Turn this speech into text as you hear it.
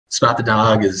Spot the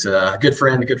dog is a good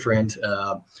friend,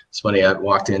 it's funny, I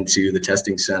walked into the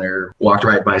testing center, walked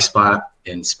right by Spot,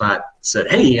 and Spot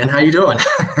said, "Hey, Ian, how you doing?"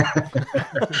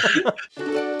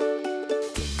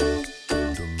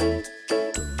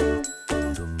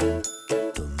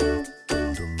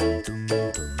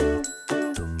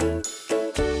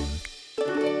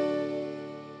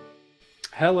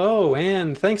 Hello,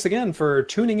 and thanks again for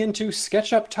tuning into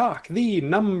SketchUp Talk, the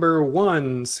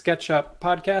 #1 SketchUp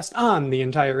podcast on the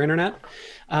entire internet.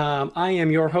 I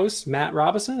am your host, Matt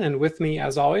Robison, and with me,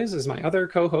 as always, is my other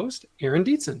co-host, Aaron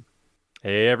Dietzen.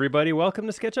 Hey, everybody. Welcome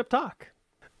to SketchUp Talk.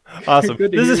 Awesome.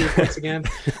 Good to hear you once again.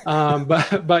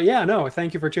 But yeah, no,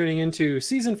 thank you for tuning into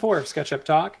Season 4 of SketchUp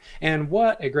Talk, and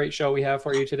what a great show we have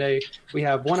for you today. We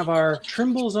have one of our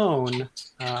Trimble's own...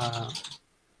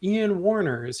 Ian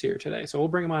Warner is here today, so we'll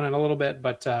bring him on in a little bit.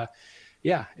 But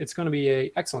yeah, it's going to be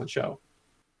an excellent show.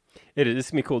 It is.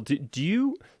 It's gonna be cool. Do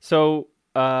you? So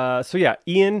yeah,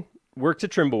 Ian worked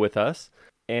at Trimble with us,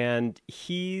 and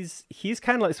he's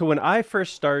kind of like, so when I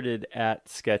first started at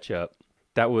SketchUp,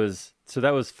 that was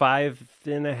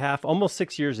 5.5, almost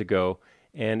 6 years ago,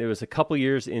 and it was a couple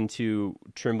years into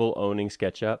Trimble owning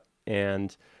SketchUp,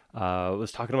 and I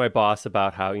was talking to my boss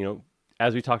about how,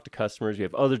 as we talk to customers, we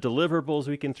have other deliverables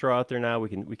we can throw out there now.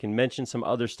 We can mention some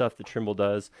other stuff that Trimble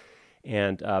does.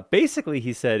 And basically,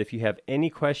 he said, if you have any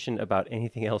question about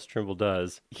anything else Trimble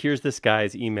does, here's this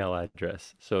guy's email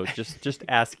address. So just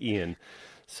ask Ian.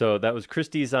 So that was Chris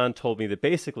Dizon told me that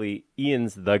basically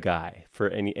Ian's the guy for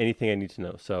anything I need to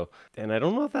know. So, and I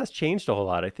don't know if that's changed a whole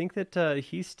lot. I think that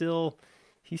he still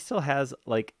has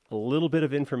like a little bit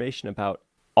of information about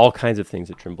all kinds of things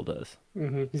that Trimble does.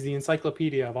 Mm-hmm. He's the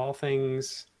encyclopedia of all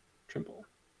things Trimble.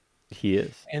 He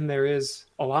is. And there is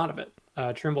a lot of it.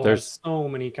 Trimble has so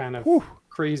many kind of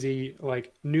crazy,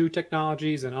 like, new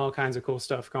technologies and all kinds of cool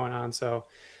stuff going on. So,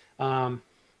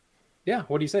 yeah,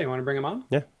 what do you say? You want to bring him on?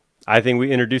 Yeah. I think we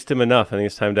introduced him enough. I think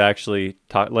it's time to actually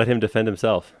let him defend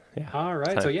himself. Yeah. All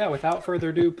right. So, yeah, without further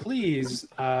ado, please,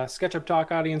 SketchUp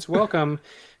Talk audience, welcome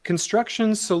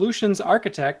Construction Solutions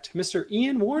Architect, Mr.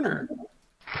 Ian Warner.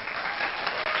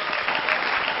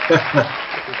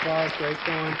 Applause, great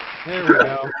going. There we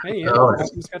go. Hey, welcome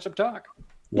to SketchUp Talk.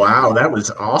 Wow, that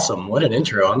was awesome. What an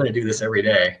intro. I'm going to do this every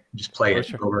day. Just play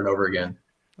it over and over again.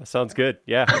 That sounds good.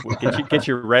 Yeah, we'll get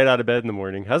you right out of bed in the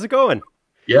morning. How's it going?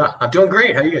 Yeah, I'm doing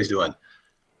great. How you guys doing?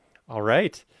 All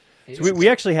right. So we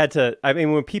actually had to, I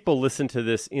mean, when people listen to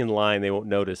this in line, they won't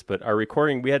notice, but our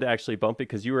recording, we had to actually bump it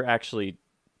because you were actually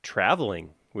traveling,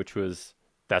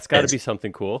 that's got to be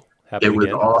something cool. It was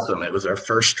awesome. It was our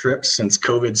first trip since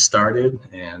COVID started,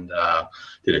 and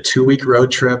did a 2-week road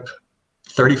trip,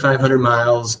 3,500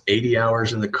 miles, 80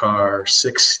 hours in the car,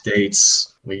 6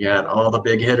 states. We got all the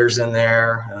big hitters in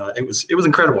there. It was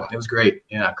incredible. It was great.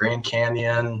 Yeah, Grand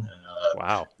Canyon.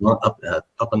 Wow.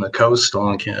 Up on the coast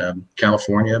along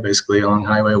California, basically along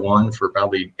Highway 1 for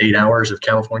probably 8 hours of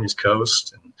California's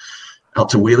coast. And out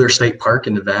to Wheeler State Park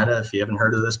in Nevada. If you haven't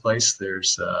heard of this place,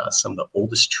 there's some of the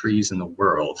oldest trees in the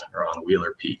world are on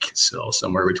Wheeler Peak. So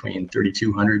somewhere between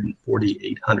 3,200 and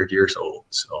 4,800 years old.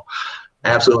 So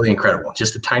absolutely incredible.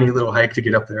 Just a tiny little hike to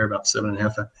get up there, about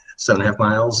 7.5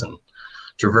 miles, and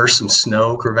traverse some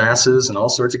snow crevasses and all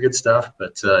sorts of good stuff.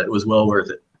 But it was well worth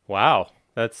it. Wow.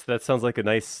 That sounds like a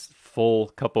nice full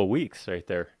couple of weeks right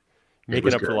there.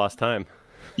 Making up for lost time.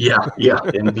 Yeah,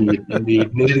 indeed.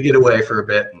 Needed to get away for a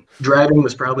bit. Driving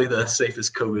was probably the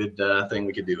safest COVID thing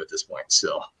we could do at this point.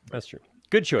 So that's true.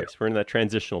 Good choice. We're in that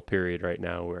transitional period right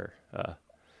now where,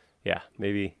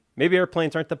 maybe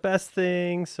airplanes aren't the best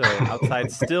thing. So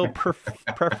outside's still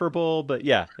preferable. But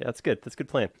yeah, that's good. That's a good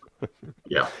plan.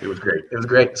 Yeah, it was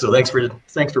great. So thanks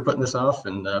for putting this off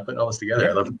and putting all this together.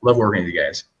 I love working with you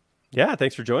guys. Yeah,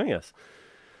 thanks for joining us.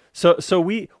 So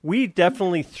we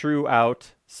definitely threw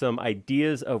out some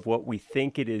ideas of what we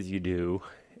think it is you do,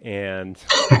 and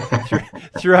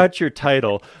threw out your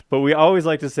title. But we always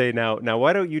like to say, now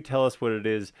why don't you tell us what it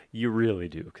is you really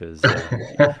do? Because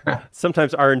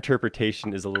sometimes our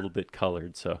interpretation is a little bit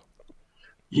colored. So.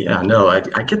 Yeah, no, I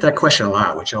get that question a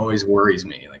lot, which always worries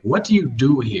me. Like, what do you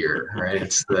do here? Right?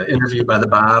 It's the interview by the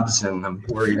Bobs, and I'm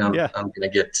worried I'm going to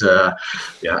get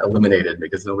eliminated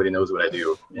because nobody knows what I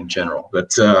do in general.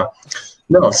 But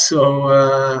no, so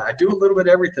I do a little bit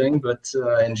of everything, but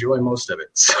I enjoy most of it.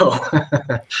 So,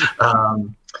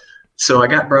 so I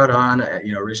got brought on.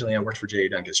 Originally I worked for J.A.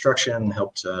 Dunn Construction,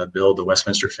 helped build the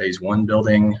Westminster Phase 1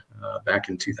 building back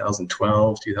in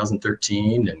 2012,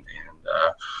 2013, and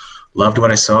loved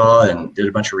what I saw and did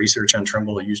a bunch of research on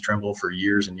Trimble. I used Trimble for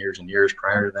years and years and years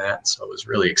prior to that. So I was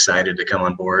really excited to come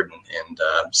on board and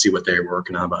see what they were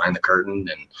working on behind the curtain.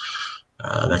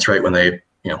 And that's right when they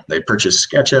they purchased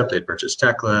SketchUp, they purchased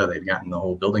Tekla, they've gotten the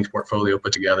whole buildings portfolio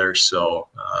put together. So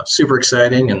super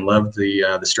exciting, and loved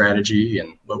the strategy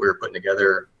and what we were putting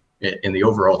together in the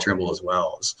overall Trimble, as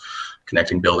well as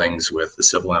connecting buildings with the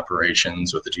civil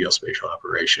operations, with the geospatial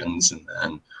operations. And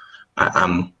then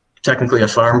I'm technically a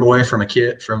farm boy from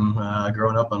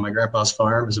growing up on my grandpa's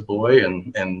farm as a boy,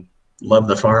 and love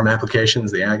the farm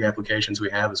applications, the ag applications we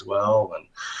have as well. And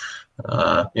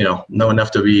know enough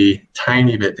to be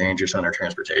tiny bit dangerous on our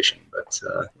transportation, but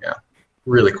yeah,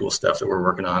 really cool stuff that we're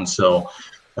working on. So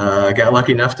I got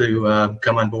lucky enough to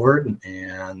come on board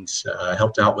and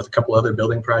helped out with a couple other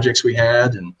building projects we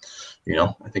had. And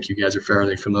I think you guys are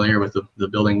fairly familiar with the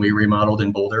building we remodeled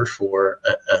in Boulder for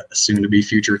a soon-to-be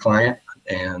future client.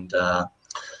 And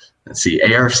let's see,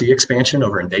 ARC expansion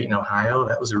over in Dayton, Ohio.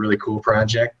 That was a really cool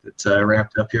project that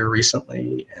wrapped up here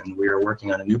recently. And we are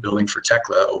working on a new building for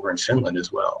Tekla over in Finland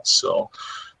as well. So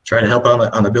try to help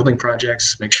on the building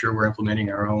projects, make sure we're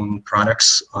implementing our own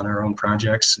products on our own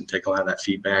projects, and take a lot of that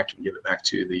feedback and give it back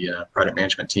to the product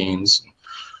management teams. And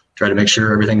try to make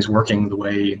sure everything's working the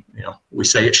way we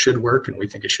say it should work, and we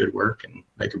think it should work, and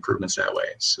make improvements that way.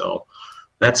 So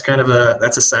that's kind of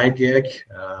a side gig.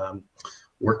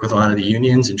 Work with a lot of the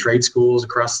unions and trade schools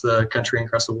across the country and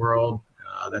across the world.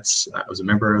 I was a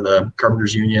member of the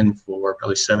Carpenters Union for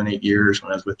probably 7-8 years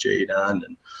when I was with J.A. Dunn,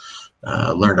 and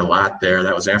learned a lot there.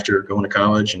 That was after going to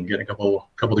college and getting a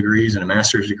couple degrees and a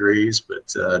master's degrees,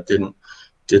 but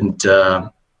didn't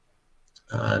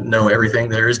know everything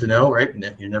there is to know, right?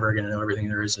 You're never going to know everything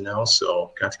there is to know.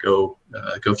 So got to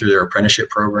go through their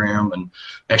apprenticeship program. And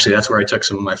actually, that's where I took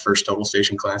some of my first total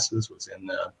station classes, was in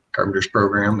the Carpenters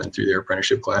program and through their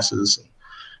apprenticeship classes. And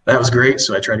that was great.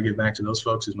 So I try to give back to those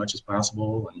folks as much as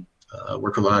possible, and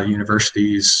work with a lot of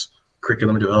universities,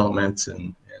 curriculum development,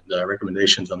 and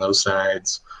recommendations on those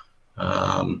sides.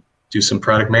 Do some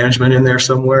product management in there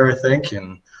somewhere, I think,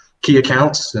 and key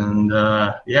accounts, and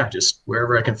just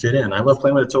wherever I can fit in. I love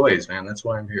playing with the toys, man. That's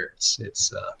why I'm here.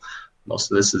 It's most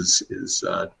of this is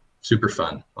super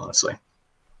fun, honestly.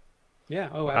 Yeah.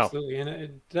 Oh, absolutely.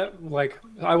 And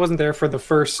I wasn't there for the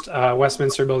first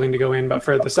Westminster building to go in, but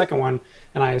for the second one,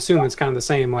 and I assume it's kind of the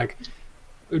same. Like,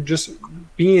 just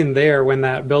being there when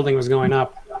that building was going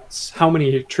up, how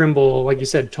many Trimble, like you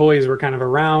said, toys were kind of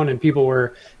around, and people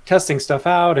were testing stuff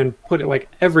out and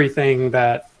everything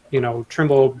that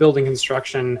Trimble building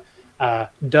construction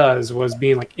was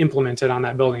being implemented on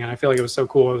that building. And I feel like it was so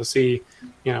cool to see,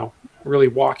 really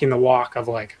walking the walk of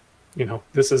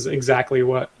this is exactly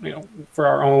what, for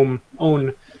our own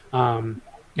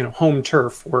home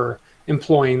turf, we're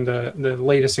employing the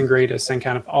latest and greatest, and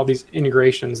kind of all these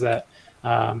integrations that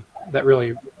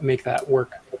really make that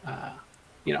work,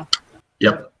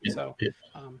 Yep. So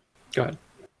go ahead.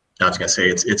 I was going to say,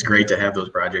 it's great to have those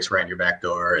projects right in your back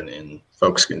door, and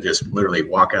folks can just literally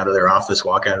walk out of their office,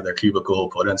 walk out of their cubicle,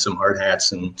 put on some hard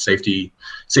hats and safety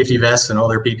vests and all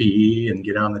their PPE, and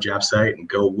get on the job site and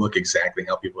go look exactly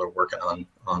how people are working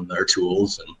on their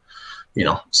tools,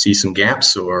 and see some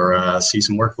gaps, or see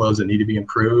some workflows that need to be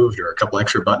improved, or a couple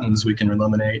extra buttons we can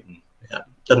eliminate. And it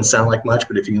doesn't sound like much,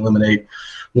 but if you can eliminate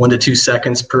 1 to 2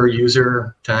 seconds per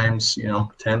user times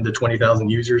 10 to 20,000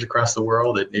 users across the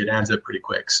world, it adds up pretty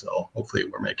quick. So hopefully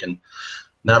we're making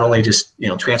not only just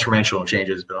transformational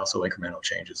changes, but also incremental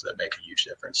changes that make a huge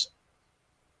difference.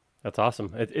 That's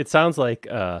awesome. It sounds like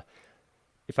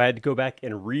if I had to go back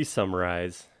and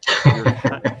re-summarize,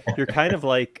 you're kind of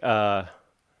like a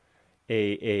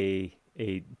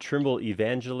Trimble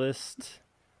evangelist,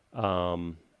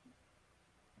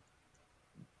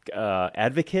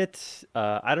 advocate.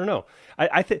 I don't know.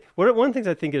 I think one of the things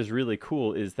I think is really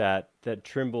cool is that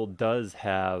Trimble does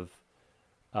have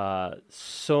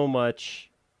so much,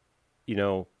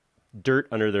 dirt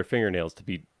under their fingernails to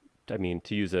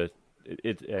use I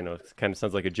know it kind of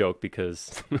sounds like a joke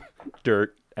because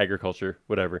dirt, agriculture,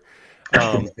 whatever.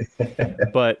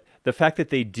 But the fact that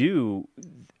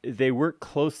they work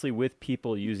closely with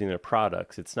people using their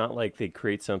products. It's not like they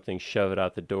create something, shove it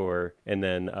out the door, and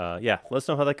then, let's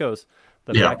know how that goes.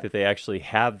 The fact that they actually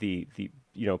have the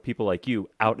people like you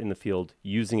out in the field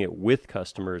using it with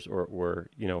customers, or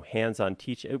hands-on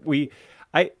teaching.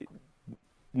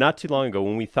 Not too long ago,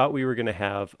 when we thought we were going to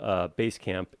have a base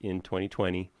camp in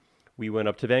 2020, we went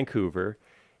up to Vancouver,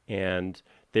 and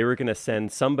they were going to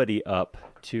send somebody up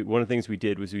to, one of the things we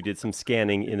did was we did some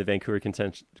scanning in the Vancouver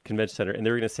Convention Center, and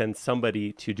they were going to send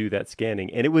somebody to do that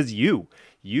scanning. And it was you.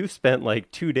 You spent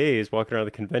like 2 days walking around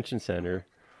the convention center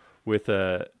with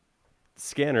a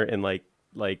scanner and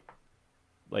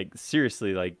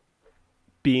seriously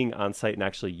being on site and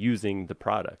actually using the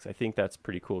products. I think that's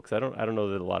pretty cool, because I don't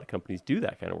know that a lot of companies do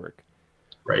that kind of work.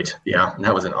 Right. Yeah. And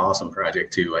that was an awesome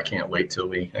project too. I can't wait till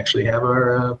we actually have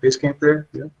our base camp there.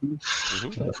 Yeah.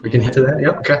 If we can hit to that.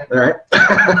 Yep. Okay. All right.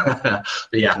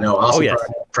 But yeah, no, awesome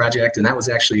project. And that was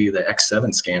actually the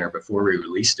X7 scanner before we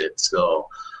released it. So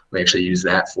we actually used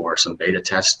that for some beta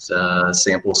test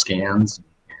sample scans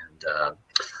and,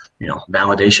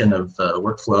 validation of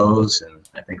workflows. And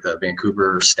I think the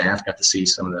Vancouver staff got to see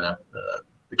some of the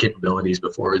capabilities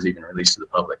before it was even released to the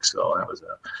public. So that was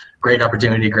a great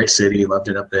opportunity, great city, loved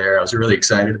it up there. I was really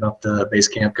excited about the base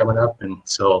camp coming up. And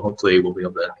so hopefully we'll be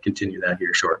able to continue that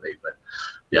here shortly. But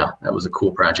yeah, that was a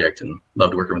cool project and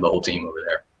loved working with the whole team over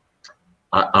there.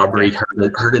 Aubrey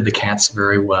herded the cats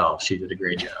very well. She did a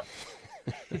great job.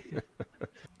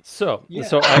 So we're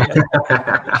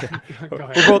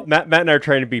both Matt and I are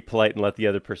trying to be polite and let the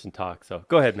other person talk. So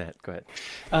go ahead, Matt. Go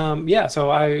ahead.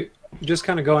 So I just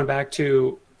kind of going back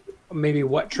to maybe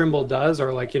what Trimble does,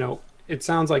 or it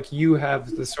sounds like you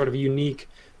have this sort of unique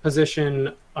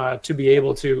position to be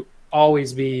able to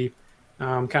always be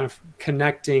kind of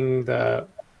connecting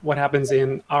what happens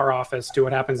in our office to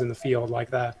what happens in the field, like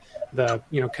the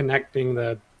connecting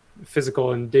the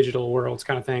physical and digital worlds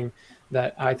kind of thing.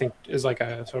 That I think is like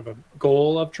a sort of a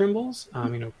goal of Trimble's,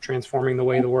 transforming the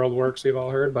way the world works. We've all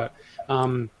heard, but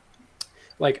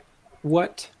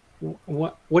what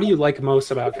do you like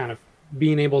most about kind of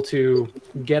being able to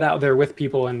get out there with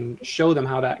people and show them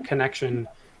how that connection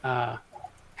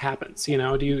happens? Do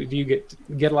you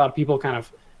get a lot of people kind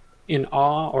of in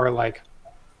awe or like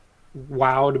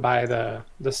wowed by the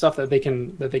stuff that they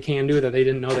can do that they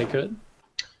didn't know they could?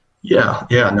 Yeah,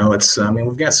 no, it's,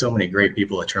 we've got so many great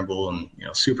people at Trimble and,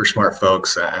 super smart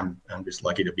folks. I'm just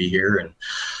lucky to be here and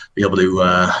be able to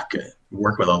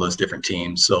work with all those different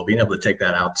teams. So being able to take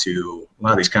that out to a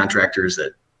lot of these contractors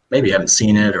that maybe haven't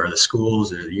seen it, or the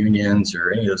schools or the unions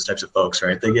or any of those types of folks,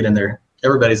 right? They get in there,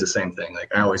 everybody's the same thing. Like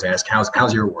I always ask,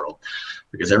 how's your world?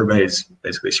 Because everybody's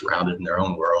basically surrounded in their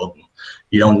own world. And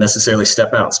you don't necessarily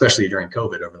step out, especially during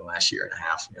COVID over the last year and a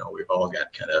half. We've all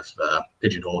got kind of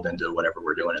pigeonholed into whatever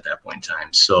we're doing at that point in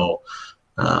time. So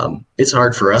it's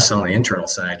hard for us on the internal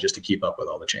side just to keep up with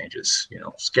all the changes.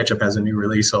 SketchUp has a new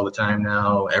release all the time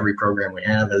now. Every program we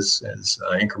have has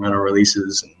incremental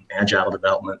releases and agile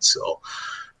development. So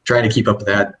trying to keep up with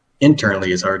that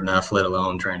internally is hard enough, let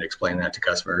alone trying to explain that to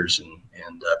customers and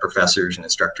professors and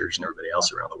instructors and everybody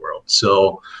else around the world.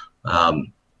 So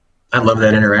I love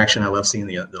that interaction. I love seeing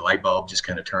the light bulb just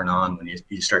kind of turn on when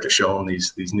you start to show them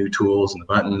these new tools and the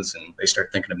buttons, and they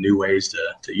start thinking of new ways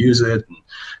to use it and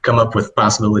come up with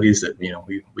possibilities that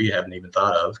we haven't even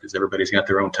thought of, because everybody's got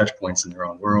their own touch points in their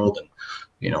own world.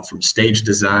 And from stage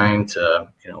design to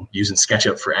using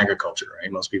SketchUp for agriculture,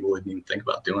 right? Most people wouldn't even think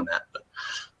about doing that, but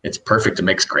it's perfect to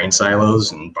make grain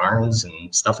silos and barns,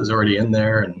 and stuff is already in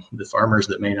there. And the farmers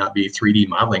that may not be 3D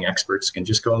modeling experts can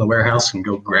just go in the warehouse and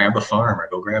go grab a farm or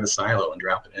go grab a silo and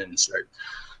drop it in and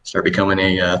start becoming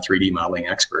a 3D modeling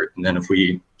expert. And then if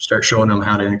we start showing them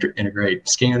how to integrate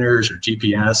scanners or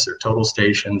GPS or total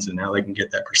stations, and now they can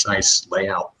get that precise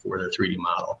layout for their 3D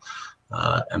model.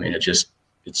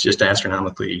 It's just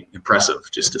astronomically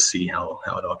impressive just to see how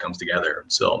it all comes together.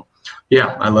 So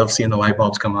yeah, I love seeing the light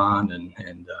bulbs come on,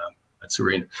 and that's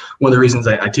one of the reasons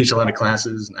I teach a lot of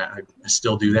classes, and I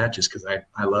still do that just because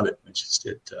I love it.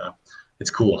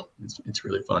 It's cool. It's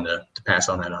really fun to pass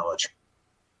on that knowledge.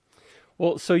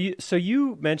 Well, so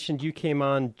you mentioned you came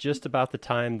on just about the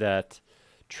time that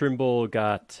Trimble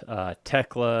got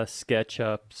Tekla,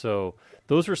 SketchUp. So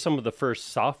those were some of the first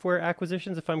software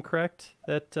acquisitions, if I'm correct,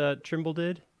 that Trimble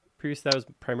did. Previously, that was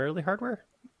primarily hardware?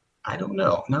 I don't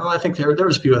know. No, I think there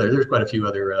was quite a few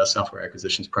other software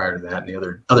acquisitions prior to that, and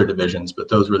the other divisions, but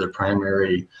those were the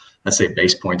primary, let's say,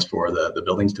 base points for the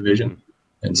buildings division.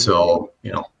 And so,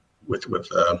 with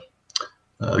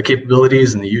the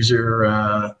capabilities and the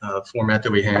user format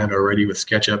that we had already with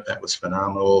SketchUp, that was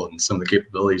phenomenal. And some of the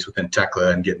capabilities within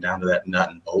Tekla and getting down to that nut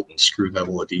and bolt and screw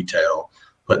level of detail,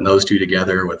 putting those two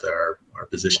together with our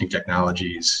positioning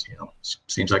technologies,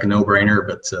 seems like a no-brainer,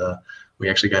 but we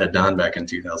actually got it done back in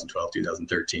 2012,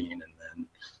 2013, and then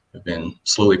have been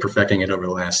slowly perfecting it over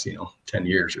the last 10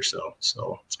 years or so.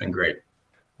 So it's been great.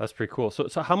 That's pretty cool.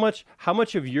 So how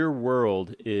much of your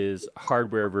world is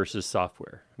hardware versus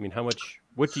software? I mean,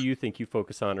 what do you think you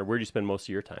focus on, or where do you spend most of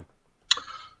your time?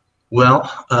 Well,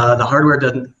 the hardware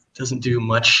doesn't do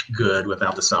much good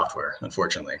without the software,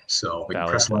 unfortunately. So we can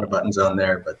press a lot of buttons on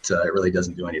there, but it really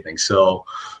doesn't do anything. So,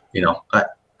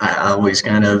 I always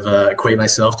kind of equate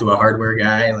myself to a hardware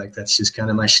guy. Like that's just kind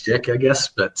of my shtick, I guess.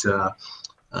 But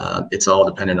it's all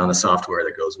dependent on the software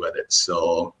that goes with it.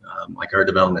 So like our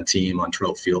development team on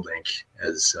Trimble Field Link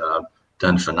has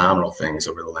done phenomenal things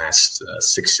over the last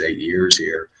 6 to 8 years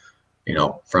here. You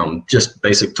know, from just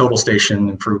basic total station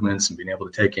improvements and being able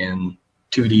to take in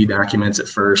 2D documents at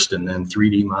first, and then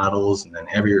 3D models, and then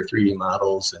heavier 3D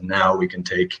models, and now we can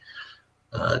take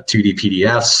 2D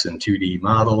PDFs and 2D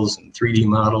models and 3D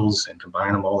models and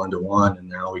combine them all into one, and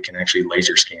now we can actually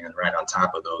laser scan right on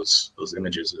top of those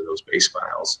images or those base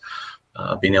files.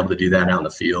 Being able to do that out in the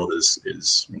field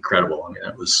is incredible. I mean,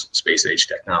 that was space age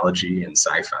technology and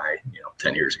sci-fi,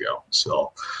 10 years ago.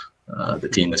 So the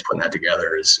team that's putting that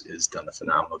together has done a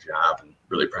phenomenal job, and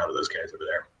really proud of those guys over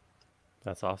there.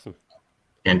 That's awesome.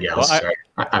 And gals, well, sorry.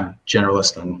 I'm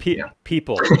generalist on people.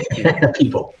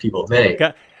 people.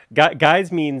 They.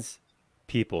 Guys means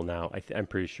people now. I'm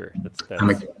pretty sure. That's... I'm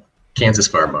a Kansas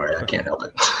farmer. I can't help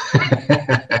it.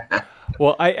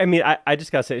 Well, I mean, I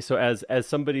just gotta say, so as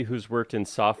somebody who's worked in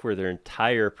software their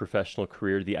entire professional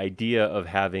career, the idea of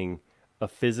having a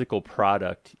physical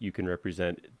product you can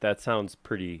represent, that sounds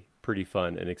pretty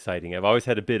fun and exciting. I've always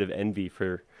had a bit of envy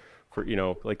for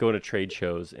like going to trade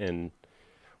shows, and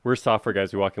we're software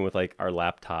guys. We walk in with like our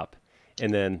laptop,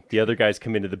 and then the other guys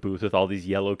come into the booth with all these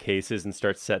yellow cases and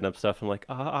start setting up stuff. I'm like,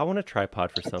 I want a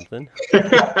tripod for something.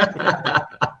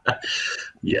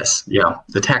 Yes. Yeah.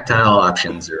 The tactile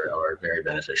options are very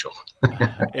beneficial.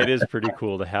 It is pretty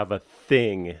cool to have a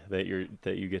thing that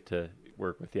you get to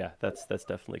work with. Yeah, that's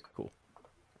definitely cool.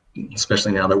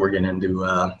 Especially now that we're getting into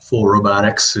full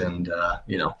robotics, and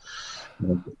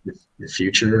the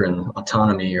future and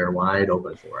autonomy are wide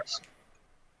open for us.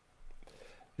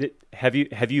 Have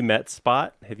you met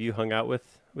Spot? Have you hung out with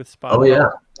Spot? Oh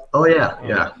yeah.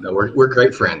 Yeah. No, we're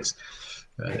great friends.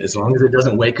 As long as it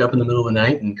doesn't wake up in the middle of the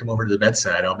night and come over to the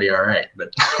bedside, I'll be all right.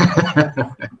 But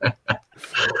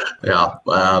yeah,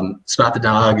 Spot the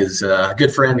dog is a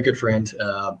good friend.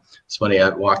 It's funny. I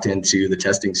walked into the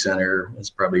testing center. It was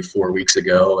probably 4 weeks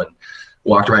ago, and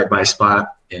walked right by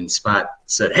Spot, and Spot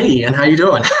said, "Hey, Ian, how you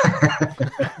doing?"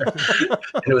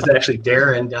 And it was actually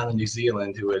Darren down in New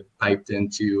Zealand who had piped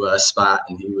into Spot,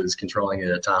 and he was controlling it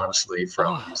autonomously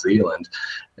from New Zealand.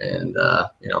 And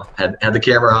had the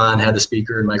camera on, had the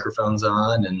speaker and microphones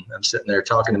on, and I'm sitting there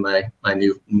talking to my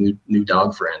new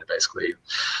dog friend, basically,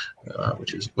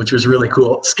 which was really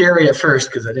cool. Scary at first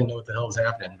because I didn't know what the hell was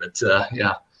happening, but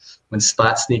yeah, when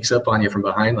Spot sneaks up on you from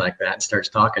behind like that and starts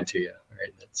talking to you.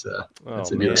 Right,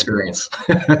 that's a new experience.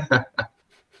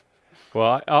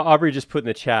 Well, Aubrey just put in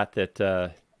the chat that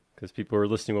because people who are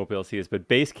listening won't be able to see this, but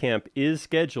Base Camp is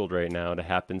scheduled right now to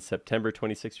happen September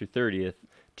 26th through 30th,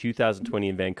 2020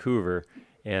 in Vancouver,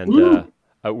 and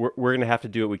we're going to have to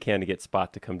do what we can to get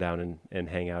Spot to come down and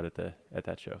hang out at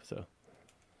that show. So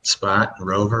Spot,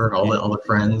 Rover, all the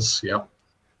friends, yep.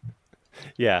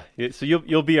 Yeah, so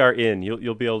you'll be our in.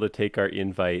 You'll be able to take our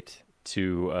invite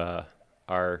to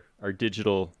our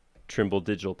digital Trimble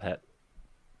digital pet.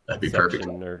 That'd be perfect.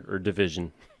 Or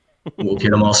division. We'll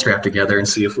get them all strapped together and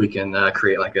see if we can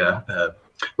create like a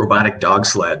robotic dog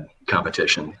sled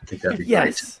competition. I think that'd be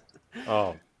great.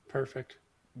 Oh, perfect.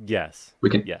 Yes. We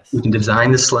can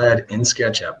design the sled in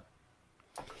SketchUp.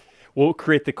 We'll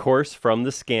create the course from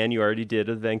the scan you already did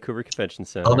of the Vancouver Convention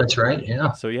Center. Oh, that's right.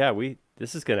 Yeah. So yeah,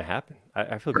 this is going to happen.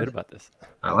 I feel good about this.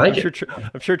 I like it.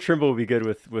 I'm sure Trimble will be good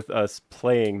with us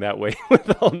playing that way with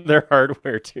all their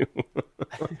hardware too.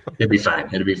 It'd be fine.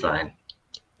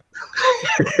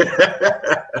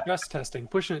 Just testing,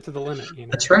 pushing it to the limit.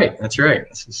 That's right.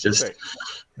 This is just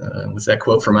what's that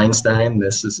quote from Einstein?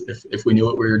 This is if we knew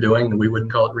what we were doing, then we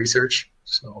wouldn't call it research.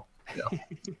 So yeah.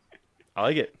 I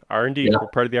like it. R&D. Yeah. We're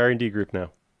part of the R&D group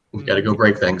now. We've got to go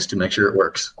break things to make sure it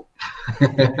works.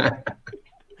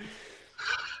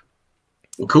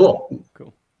 Well,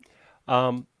 cool.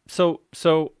 So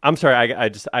I'm sorry.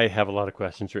 I have a lot of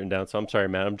questions written down. So I'm sorry,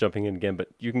 Matt. I'm jumping in again, but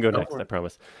you can go next. I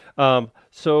promise.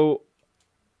 So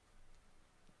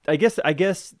I guess I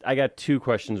got two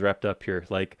questions wrapped up here.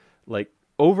 Like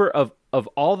over of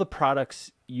all the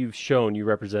products you've shown, you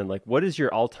represent, like, what is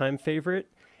your all-time favorite?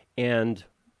 And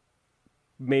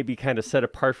maybe kind of set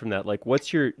apart from that, like,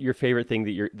 what's your favorite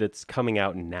thing that's coming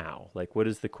out now? Like, what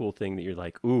is the cool thing that you're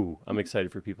like, ooh, I'm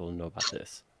excited for people to know about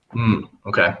this?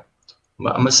 Okay.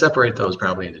 Well, I'm gonna separate those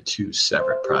probably into two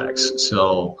separate products.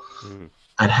 So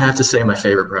I'd have to say my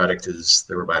favorite product is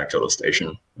the robotic total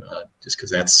station, just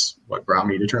because that's what brought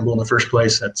me to Trimble in the first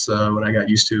place. That's what I got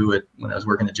used to when I was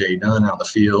working at J.E. Dunn out in the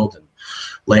field and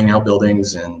laying out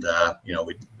buildings, and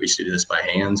we used to do this by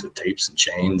hands with tapes and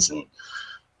chains and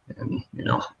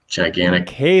gigantic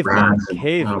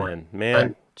caveman,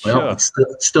 man. Well, it's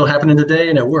still happening today,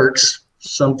 and it works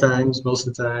sometimes, most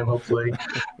of the time, hopefully.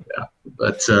 Yeah.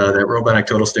 But that robotic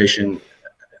total station,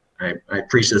 I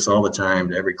preach this all the time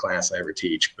to every class I ever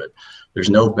teach, but there's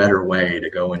no better way to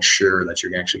go ensure that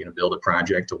you're actually going to build a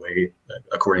project away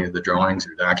according to the drawings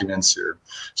or documents or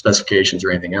specifications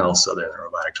or anything else other than a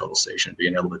robotic total station.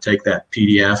 Being able to take that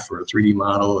PDF or a 3D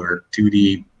model or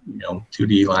 2D,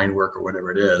 2D line work or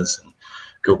whatever it is, and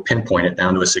go pinpoint it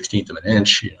down to a 1/16 of an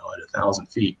inch, at 1,000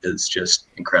 feet is just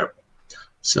incredible.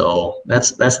 So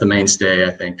that's the mainstay,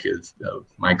 I think, of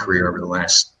my career over the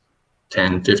last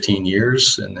 10, 15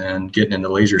 years. And then getting into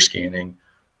laser scanning,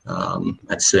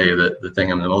 I'd say that the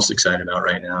thing I'm the most excited about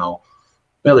right now,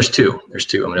 well, there's two. I'm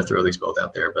going to throw these both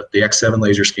out there, but the X7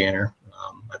 laser scanner,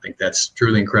 I think that's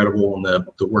truly incredible. And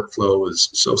the workflow is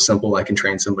so simple. I can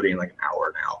train somebody in like an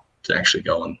hour now to actually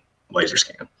go and laser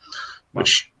scan,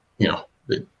 which,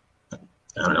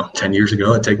 I don't know, 10 years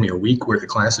ago, it'd take me a week worth of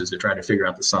classes to try to figure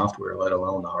out the software, let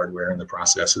alone the hardware and the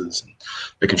processes and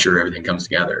making sure everything comes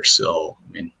together. So,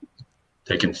 I mean,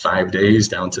 taking 5 days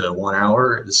down to 1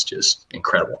 hour is just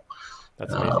incredible.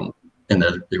 That's amazing. And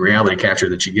the reality capture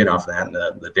that you get off that and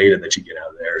the data that you get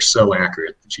out of there is so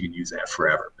accurate that you can use that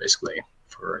forever, basically,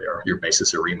 for your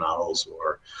basis of remodels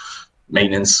or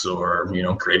maintenance or,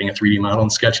 creating a 3D model in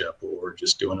SketchUp or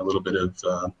just doing a little bit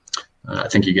of, I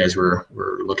think you guys were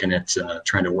looking at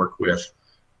trying to work with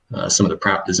some of the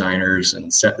prop designers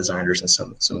and set designers and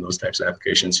some of those types of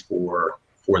applications for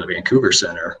the Vancouver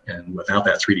Center. And without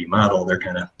that 3D model, they're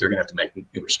gonna have to make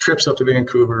numerous trips up to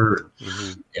Vancouver,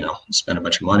 spend a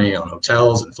bunch of money on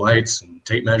hotels and flights and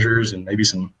tape measures and maybe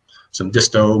some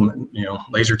disto,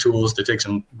 laser tools to take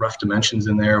some rough dimensions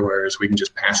in there. Whereas we can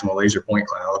just pass them a laser point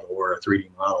cloud or a 3D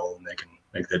model, and they can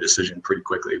make the decision pretty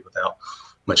quickly without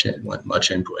much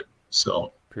input.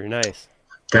 So pretty nice.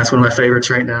 That's one of my favorites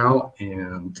right now.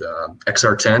 And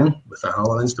XR10 with the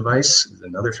HoloLens device is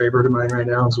another favorite of mine right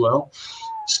now as well.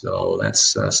 So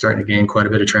that's starting to gain quite a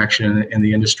bit of traction in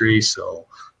the industry. So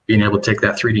being able to take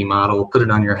that 3D model, put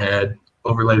it on your head,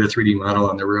 overlay the 3D model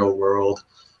on the real world,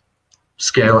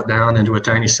 scale it down into a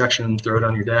tiny section, throw it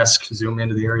on your desk, zoom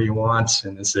into the area you want,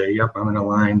 and then say, yep, I'm going to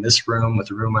align this room with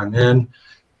the room I'm in,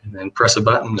 and then press a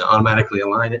button to automatically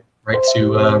align it right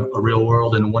to a real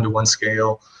world in a 1-to-1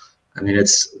 scale. I mean,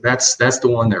 that's the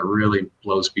one that really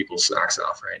blows people's socks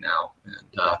off right now.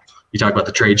 And you talk about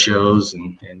the trade shows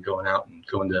and going out and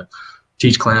going to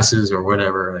teach classes or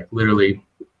whatever, like literally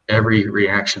every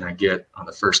reaction I get on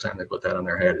the first time they put that on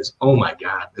their head is, oh my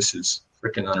God, this is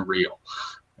freaking unreal.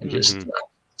 And just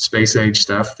space age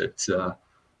stuff that,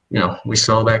 we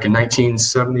saw back in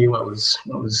 1970. What was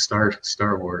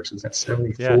Star Wars? Was that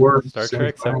 74? Yeah, Star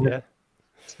Trek, yeah.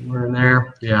 Somewhere in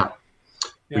there. Yeah.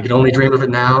 We could only dream of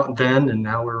it then, and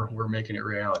now we're making it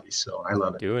reality. So I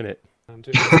love it. Doing it.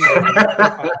 Just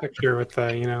a picture with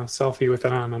selfie with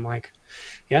it on. I'm like,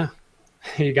 yeah,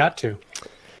 you got to.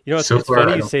 It's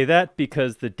funny you say that,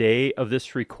 because the day of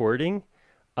this recording,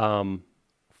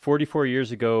 44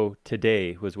 years ago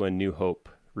today was when New Hope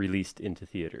released into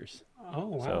theaters. Oh,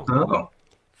 wow. So,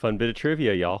 fun bit of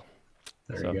trivia, y'all.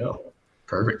 There you go.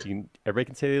 Perfect. Everybody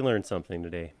can say they learned something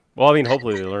today. Well, I mean,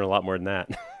 hopefully they learn a lot more than that.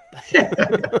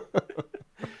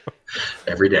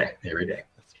 Every day.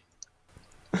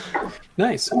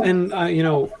 Nice. And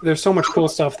there's so much cool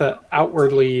stuff that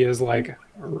outwardly is like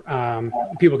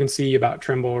people can see about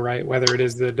Trimble, right? Whether it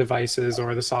is the devices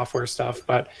or the software stuff.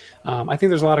 But I think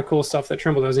there's a lot of cool stuff that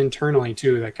Trimble does internally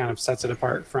too that kind of sets it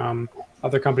apart from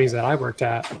other companies that I worked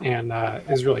at, and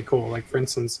is really cool. Like, for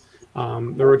instance, the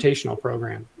rotational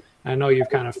program. I know you've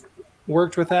kind of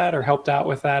worked with that or helped out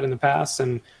with that in the past,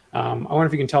 and I wonder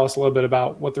if you can tell us a little bit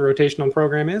about what the rotational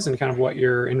program is and kind of what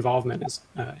your involvement is.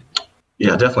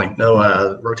 Yeah, definitely.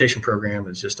 No, rotation program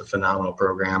is just a phenomenal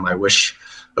program. I wish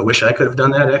I could have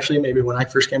done that actually, maybe when I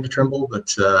first came to Trimble,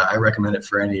 but I recommend it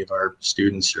for any of our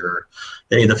students or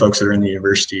any of the folks that are in the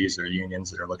universities or unions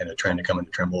that are looking at trying to come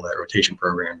into Trimble. That rotation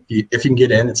program, if you can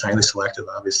get in, it's highly selective,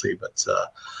 obviously, but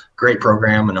great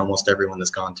program, and almost everyone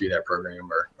that's gone through that program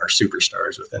are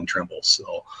superstars within Trimble.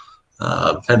 So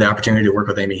I've had the opportunity to work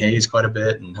with Amy Hayes quite a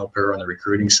bit and help her on the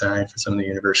recruiting side for some of the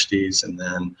universities, and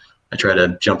then I try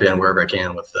to jump in wherever I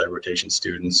can with the rotation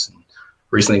students. And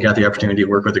recently got the opportunity to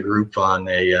work with a group on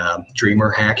a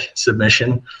Dreamer hack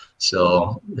submission.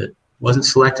 So it wasn't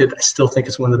selected. I still think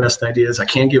it's one of the best ideas. I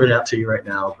can't give it out to you right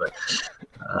now, but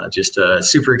just a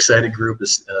super excited group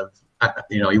of,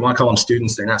 you want to call them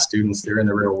students. They're not students. They're in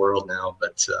the real world now,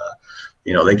 but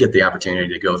they get the opportunity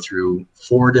to go through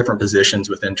 4 different positions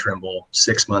within Trimble,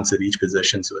 6 months at each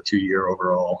position, so a 2-year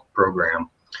overall program.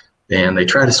 And they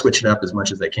try to switch it up as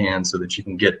much as they can so that you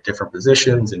can get different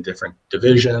positions and different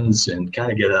divisions and kind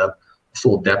of get a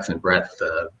full depth and breadth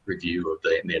review of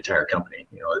the entire company,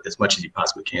 as much as you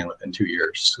possibly can within 2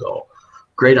 years. So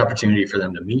great opportunity for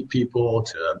them to meet people,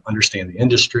 to understand the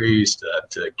industries,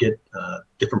 to get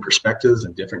different perspectives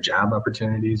and different job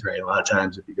opportunities, right? A lot of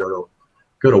times if you go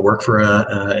to work for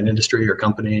an industry or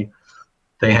company,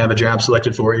 they have a job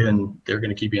selected for you and they're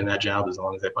going to keep you in that job as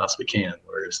long as they possibly can.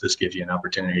 Whereas this gives you an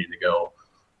opportunity to go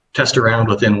test around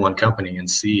within one company and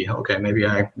see, okay, maybe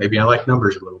I like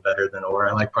numbers a little better than, or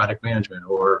I like product management,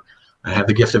 or I have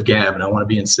the gift of gab and I want to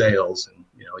be in sales. And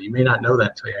you may not know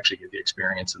that until you actually get the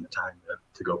experience and the time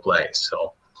to go play.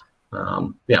 So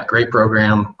yeah, great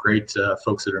program, great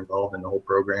folks that are involved in the whole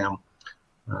program.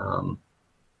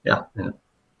 Yeah, and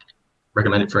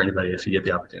recommend it for anybody if you get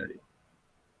the opportunity.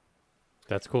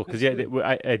 That's cool. Because yeah,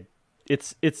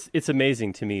 it's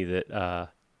amazing to me that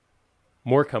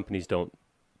more companies don't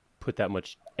put that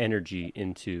much energy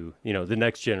into the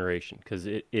next generation, because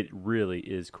it really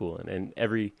is cool. And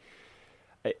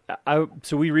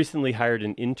so we recently hired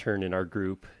an intern in our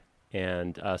group,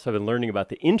 and so I've been learning about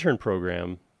the intern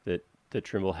program that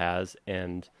Trimble has,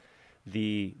 and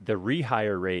the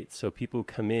rehire rate. So people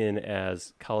come in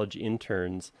as college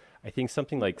interns, I think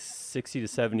something like 60 to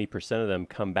 70% of them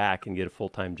come back and get a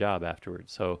full-time job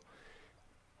afterwards. So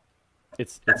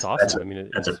it's awesome.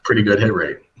 That's a pretty good hit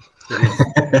rate.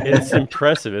 It's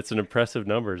impressive. It's an impressive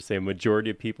number to say a majority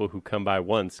of people who come by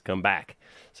once come back.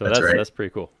 So that's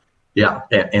pretty cool. Yeah,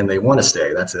 and they want to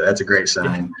stay. That's a great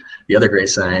sign. The other great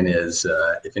sign is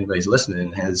if anybody's listening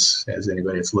and has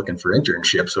anybody that's looking for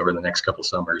internships over the next couple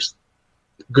summers,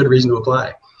 good reason to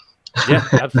apply. Yeah,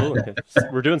 absolutely.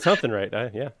 We're doing something right.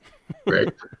 Yeah. Right.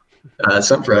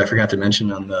 Something I forgot to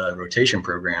mention on the rotation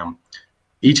program.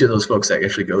 Each of those folks that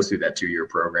actually goes through that 2-year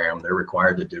program, they're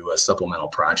required to do a supplemental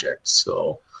project.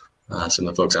 So some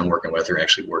of the folks I'm working with are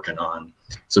actually working on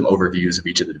some overviews of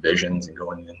each of the divisions and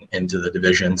going into the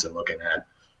divisions and looking at,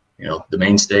 the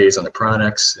mainstays on the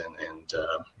products and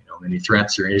any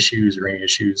threats or issues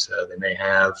they may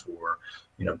have, or,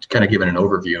 kind of giving an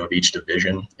overview of each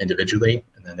division individually.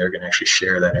 And then they're going to actually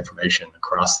share that information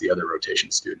across the other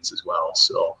rotation students as well.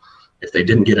 So if they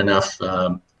didn't get enough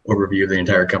overview of the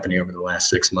entire company over the last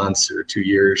 6 months or 2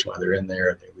 years while they're in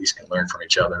there, they at least can learn from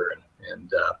each other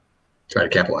and try to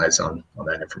capitalize on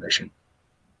that information.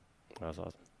 That's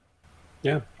awesome.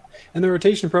 Yeah. And the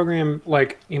rotation program,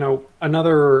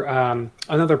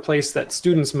 another place that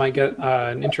students might get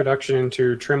an introduction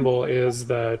to Trimble is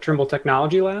the Trimble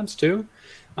Technology Labs too.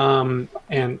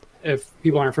 And if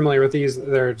people aren't familiar with these,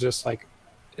 they're just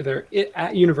they're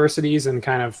at universities, and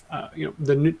kind of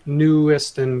the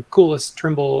newest and coolest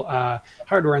Trimble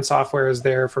hardware and software is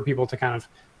there for people to kind of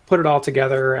put it all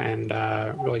together and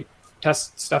really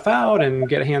test stuff out and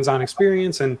get a hands-on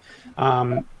experience. And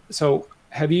so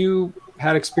have you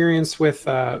had experience with,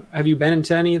 have you been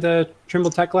into any of the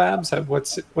Trimble Tech Labs?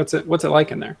 What's it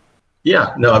like in there?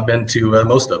 Yeah, no, I've been to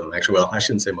most of them, actually. Well, I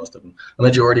shouldn't say most of them, a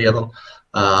majority of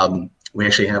them. We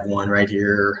actually have one right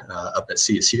here up at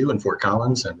CSU in Fort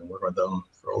Collins. I've been working with them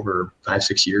for over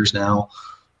 5-6 years now.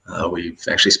 We've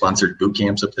actually sponsored boot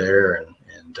camps up there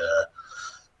and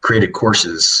created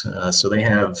courses. So they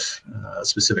have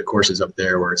specific courses up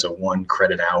there where it's a 1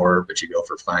 credit hour, but you go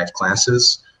for 5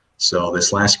 classes. So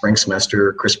this last spring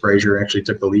semester, Chris Brazier actually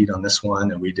took the lead on this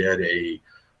one, and we did a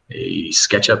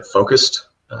SketchUp focused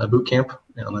boot camp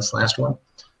on this last one.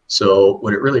 So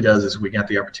what it really does is we got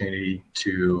the opportunity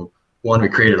to, we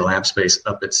created a lab space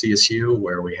up at CSU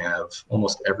where we have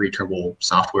almost every Trimble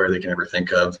software they can ever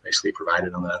think of basically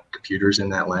provided on the computers in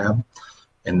that lab.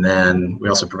 And then we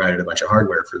also provided a bunch of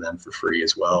hardware for them for free,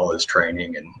 as well as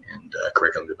training and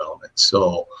curriculum development.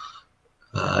 So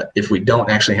if we don't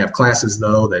actually have classes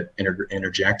though that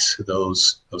interject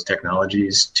those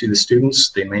technologies to the students,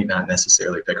 they may not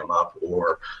necessarily pick them up,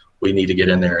 or we need to get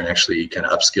in there and actually kind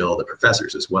of upskill the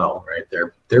professors as well, right?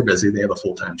 They're busy, they have a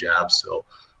full-time job, so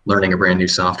learning a brand new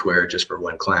software just for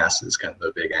one class is kind of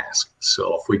a big ask.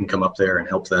 So if we can come up there and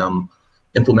help them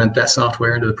implement that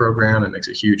software into the program, it makes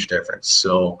a huge difference.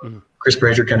 So Chris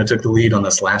Brazier kind of took the lead on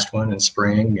this last one in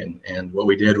spring, and what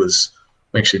we did was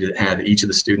we actually had each of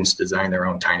the students design their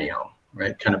own tiny home,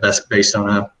 right? Kind of based on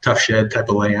a tough shed type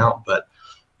of layout, but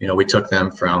we took them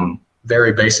from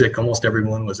very basic. Almost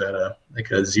everyone was at a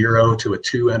 0 to a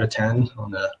 2 out of 10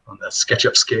 on the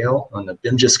SketchUp scale, on the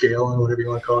BIMJA scale, or whatever you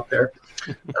want to call it there.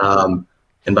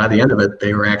 And by the end of it,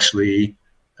 they were actually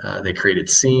they created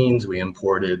scenes. We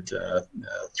imported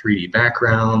 3D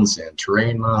backgrounds and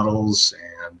terrain models,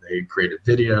 and they created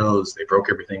videos. They broke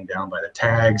everything down by the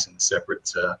tags and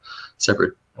separate.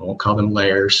 I won't call them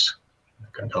layers. I'm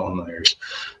not gonna call them layers.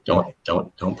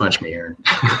 Don't punch me, Aaron.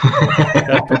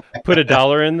 Put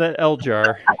 $1 in the L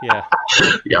jar. Yeah.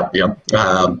 Yep.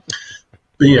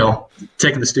 but you know,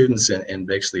 taking the students and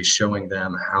basically showing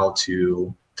them how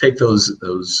to take those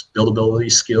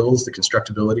buildability skills, the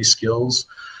constructability skills,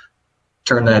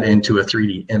 turn that into a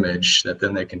 3D image that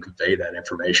then they can convey that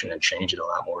information and change it a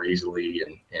lot more easily,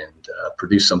 and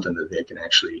produce something that they can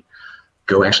actually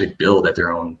build at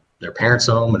their parents'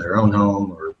 home or their own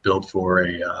home, or build for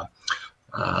a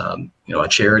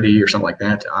charity or something like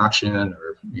that, to auction,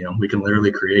 or we can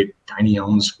literally create tiny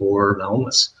homes for the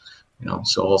homeless.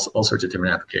 So all sorts of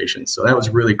different applications. So that was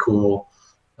really cool.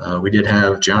 We did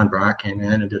have John Brock came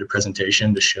in and did a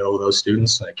presentation to show those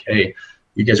students, like, hey,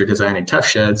 you guys are designing tough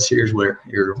sheds. Here's what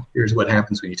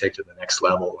happens when you take to the next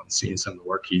level, and seeing some of the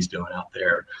work he's doing out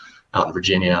there, out in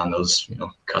Virginia on those,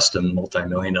 custom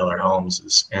multi-million-dollar homes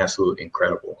is absolutely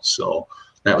incredible. So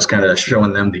that was kind of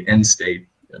showing them the end state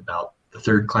about the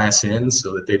third class in,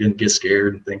 so that they didn't get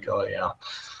scared and think, oh yeah,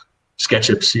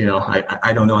 SketchUp's,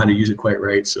 I don't know how to use it quite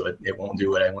right, so it won't do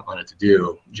what I want it to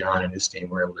do. John and his team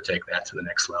were able to take that to the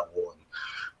next level, and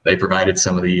they provided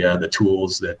some of the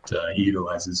tools that he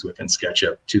utilizes within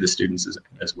SketchUp to the students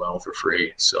as well for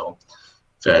free. So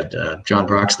John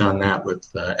Brock's done that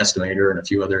with Estimator and a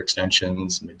few other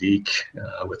extensions. Medique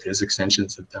with his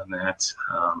extensions have done that.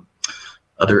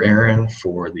 Other Aaron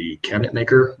for the cabinet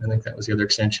maker, I think that was the other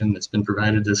extension that's been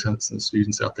provided to some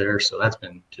students out there. So that's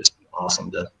been just awesome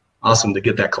to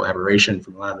get that collaboration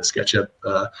from a lot of the SketchUp,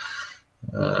 I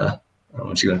don't know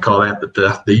what you're going to call that, but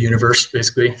the universe,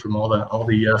 basically, from all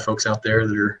the folks out there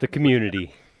that are the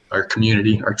community, our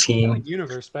team. The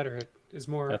universe better. It is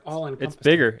more all encompassing.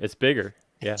 It's bigger.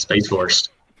 Yeah. Space Force.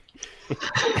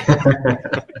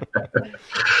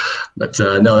 But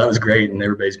no, that was great, and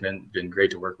everybody's been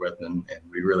great to work with, and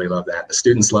we really love that. The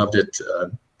students loved it.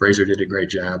 Brazier did a great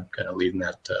job kind of leading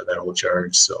that whole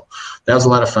charge. So that was a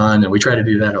lot of fun, and we try to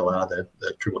do that at a lot of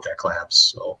the Trimble Tech Labs.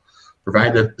 So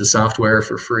provide the software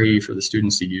for free for the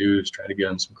students to use, try to give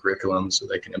them some curriculum so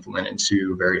they can implement it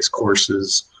into various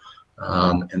courses,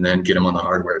 and then get them on the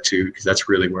hardware too, because that's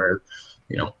really where,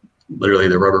 literally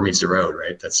the rubber meets the road,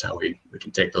 right? That's how we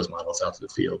can take those models out to the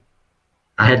field.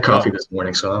 I had coffee this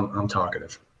morning, so I'm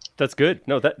talkative. That's good.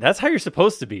 No, that's how you're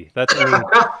supposed to be. That's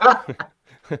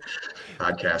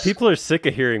podcast. People are sick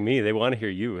of hearing me. They want to hear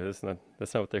you. That's not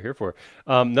what they're here for.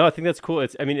 No, I think that's cool.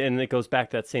 And it goes back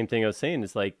to that same thing I was saying.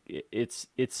 It's like it's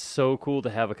so cool to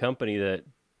have a company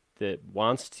that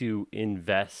wants to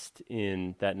invest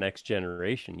in that next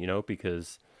generation.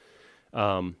 Because,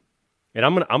 and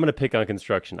I'm gonna pick on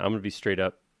construction. I'm gonna be straight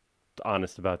up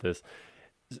honest about this.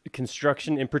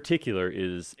 Construction in particular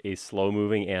is a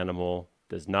slow-moving animal.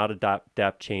 Does not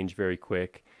adapt change very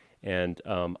quick. And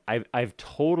I've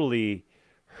totally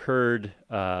heard,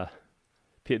 I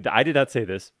did not say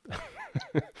this,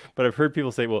 but I've heard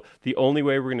people say, well, the only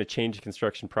way we're going to change the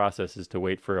construction process is to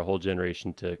wait for a whole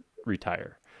generation to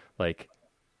retire. Like,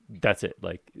 that's it.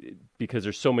 Like, because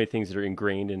there's so many things that are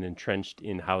ingrained and entrenched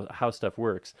in how stuff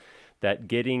works, that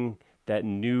getting that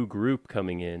new group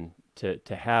coming in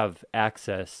to have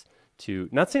access to,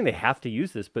 not saying they have to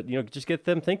use this, but just get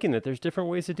them thinking that there's different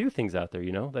ways to do things out there.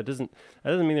 That doesn't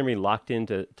mean they're being locked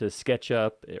into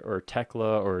SketchUp or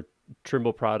Tekla or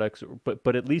Trimble products,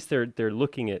 but at least they're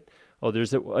looking at,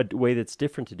 there's a way that's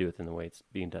different to do it than the way it's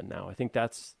being done now. I think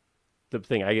that's the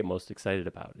thing I get most excited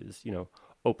about is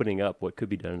opening up what could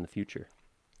be done in the future.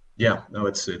 Yeah, no,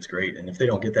 it's great. And if they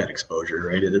don't get that exposure,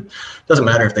 right, it doesn't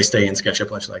matter if they stay in SketchUp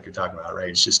much like you're talking about, right?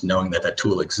 It's just knowing that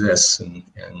tool exists, and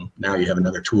now you have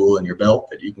another tool in your belt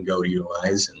that you can go to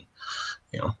utilize, and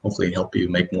hopefully help you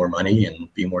make more money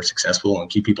and be more successful and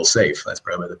keep people safe. That's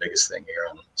probably the biggest thing here,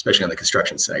 especially on the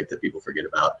construction site, that people forget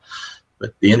about.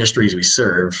 But the industries we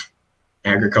serve,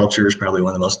 agriculture is probably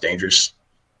one of the most dangerous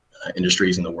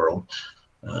industries in the world.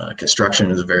 Construction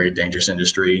is a very dangerous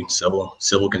industry.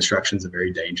 Civil construction is a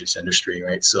very dangerous industry,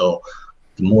 right? So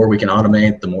the more we can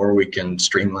automate, the more we can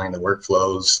streamline the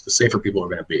workflows, the safer people are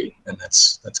going to be. And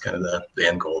that's kind of the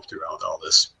end goal throughout all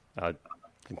this. I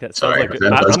think that sounds like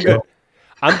I'm good.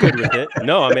 I'm good with it.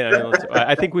 No,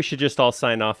 I think we should just all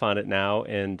sign off on it now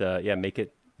and make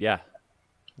it. Yeah,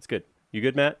 it's good. You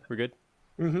good, Matt? We're good?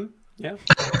 Mm-hmm. Yeah.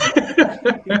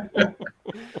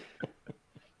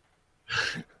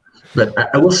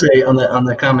 But I will say on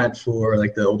the comment for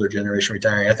like the older generation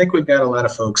retiring, I think we've got a lot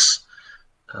of folks,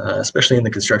 especially in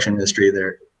the construction industry,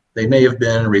 they may have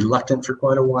been reluctant for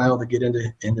quite a while to get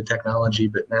into technology,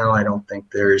 but now I don't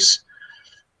think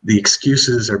the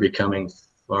excuses are becoming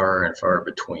far and far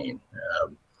between.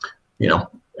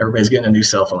 Everybody's getting a new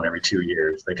cell phone every 2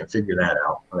 years. They can figure that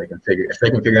out. If they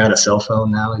can figure out a cell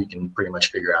phone now, you can pretty much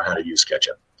figure out how to use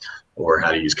SketchUp, or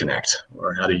how to use Connect,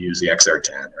 or how to use the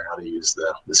XR10, or how to use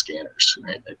the scanners.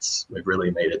 Right? We've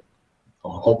really made it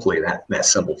hopefully that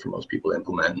simple for most people to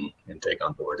implement and take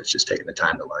on board. It's just taking the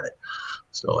time to learn it.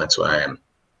 So that's why I'm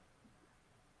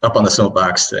up on the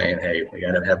soapbox saying, hey, we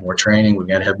got to have more training. We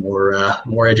got to have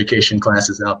more education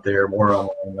classes out there, more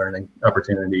online learning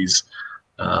opportunities.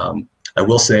 I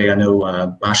will say, I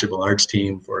know Basha Ballard's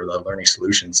team for the Learning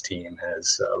Solutions team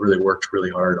has really worked really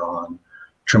hard on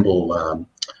Trimble,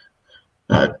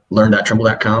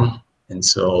 learn.trimble.com. And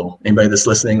so anybody that's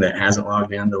listening that hasn't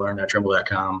logged in to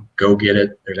learn.trimble.com, go get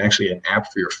it. There's actually an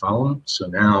app for your phone. So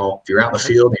now if you're out in the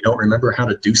field and you don't remember how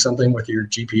to do something with your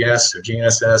GPS or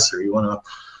GNSS, or you want to,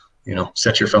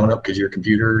 set your phone up because your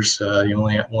computer's, you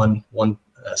only have one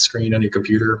screen on your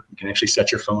computer, you can actually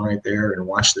set your phone right there and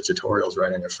watch the tutorials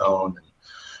right on your phone and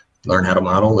learn how to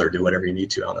model or do whatever you need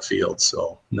to out in the field.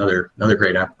 So another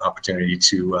great opportunity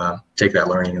to take that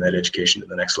learning and that education to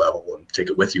the next level and take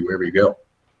it with you wherever you go.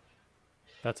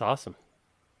 That's awesome.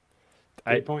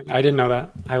 Great point. I didn't know that.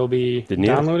 I will be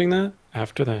downloading that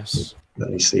after this.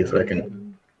 Let me see if I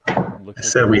can. I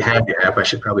said we have the app. I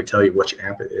should probably tell you which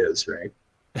app it is, right?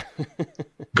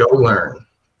 Go Learn.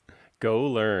 Go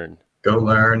Learn. Go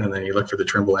Learn, and then you look for the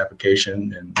Trimble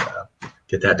application and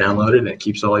get that downloaded, and it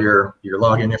keeps all your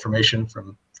login information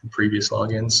from previous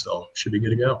logins, so should be good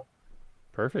to go.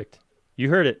 Perfect. You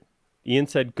heard it. Ian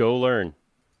said go learn.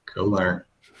 Go Learn.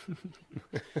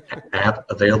 App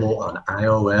available on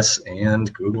iOS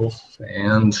and Google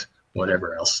and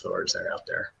whatever else stores are out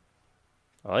there.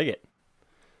 I like it.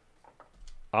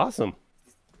 Awesome.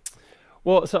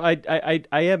 Well, so I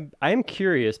am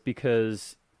curious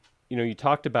because you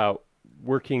talked about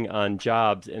working on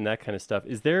jobs and that kind of stuff.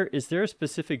 Is there a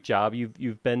specific job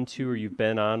you've been to or you've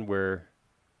been on where,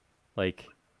 like,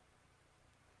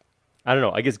 I don't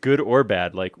know, I guess good or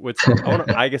bad, like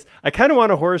I guess I kind of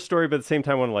want a horror story, but at the same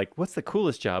time I want to, like, what's the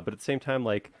coolest job? But at the same time,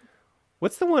 like,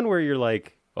 what's the one where you're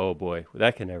like, oh boy,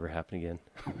 that can never happen again?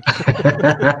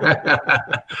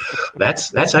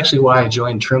 That's actually why I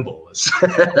joined Trimble.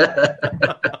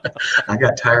 I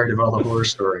got tired of all the horror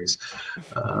stories.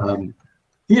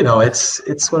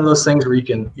 It's one of those things where you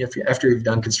can, after you've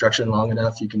done construction long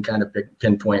enough, you can kind of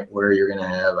pinpoint where you're going to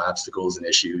have obstacles and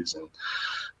issues, and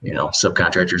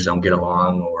subcontractors don't get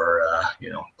along, or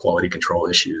quality control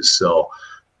issues. So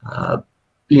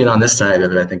being on this side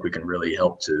of it, I think we can really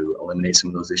help to eliminate some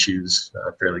of those issues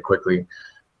fairly quickly.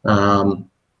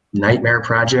 Nightmare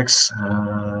projects,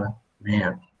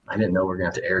 man, I didn't know we were gonna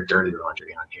have to air dirty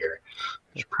laundry on here.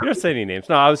 You don't say any names.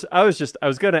 No, I was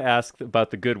going to ask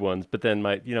about the good ones, but then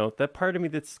that part of me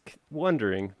that's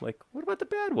wondering, like, what about the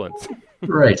bad ones?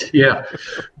 Right. Yeah.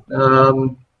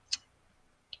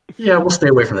 Yeah, we'll stay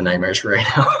away from the nightmares right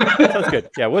now. Sounds good.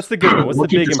 Yeah. What's the good one? What's the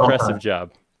big impressive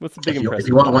job? What's the big impressive? If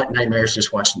you want nightmares,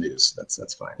 just watch the news.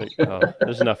 That's fine.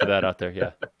 There's enough of that out there.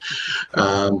 Yeah.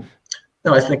 No,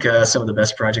 I think some of the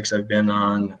best projects I've been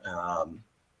on.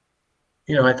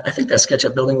 I think that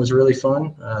SketchUp building was really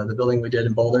fun. The building we did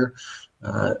in Boulder,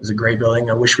 it was a great building.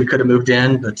 I wish we could have moved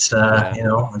in, but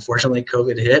unfortunately,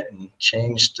 COVID hit and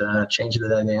changed the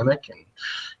dynamic and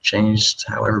changed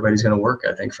how everybody's going to work,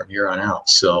 I think, from here on out.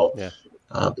 So,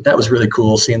 but that was really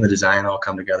cool seeing the design all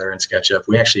come together in SketchUp.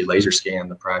 We actually laser scanned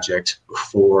the project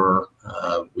before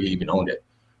we even owned it.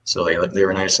 So they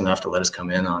were nice enough to let us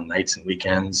come in on nights and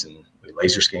weekends, and we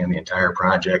laser scanned the entire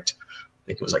project. I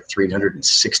think it was like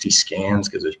 360 scans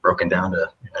because it was broken down to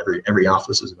every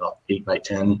office was about 8 by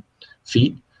 10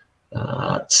 feet.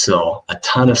 So a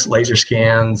ton of laser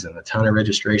scans and a ton of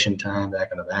registration time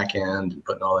back on the back end and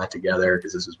putting all that together,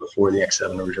 because this was before the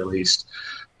X7 was released.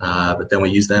 But then we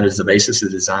used that as the basis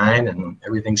of design, and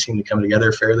everything seemed to come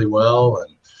together fairly well.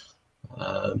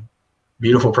 And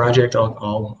beautiful project,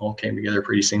 all came together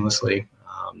pretty seamlessly.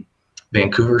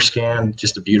 Vancouver scan,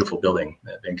 just a beautiful building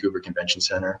at Vancouver Convention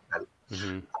Center.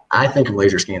 I think of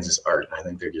laser scans as art. I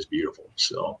think they're just beautiful.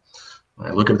 So when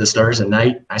I look at the stars at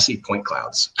night, I see point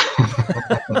clouds.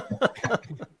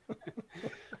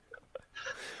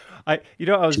 I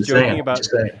was joking about.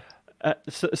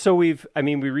 So we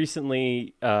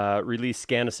recently released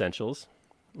Scan Essentials,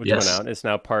 which went out. It's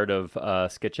now part of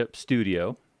SketchUp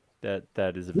Studio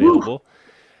that is available.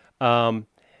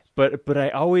 But I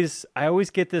always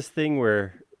get this thing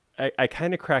where I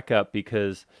kind of crack up,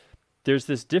 because there's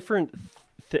this different.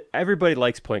 Everybody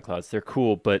likes point clouds; they're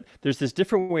cool, but there's this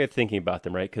different way of thinking about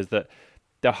them, right? Because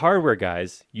the hardware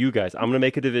guys, you guys, I'm going to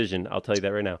make a division. I'll tell you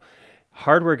that right now.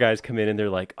 Hardware guys come in and they're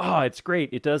like, "Oh, it's great!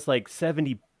 It does like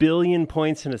 70 billion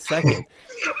points in a second,"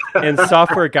 and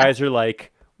software guys are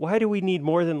like, "Why do we need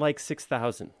more than like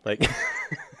 6,000?" Like.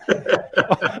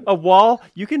 A wall,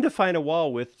 you can define a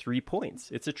wall with 3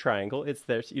 points. It's a triangle. It's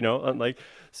there,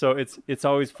 so it's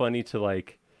always funny to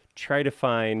like try to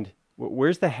find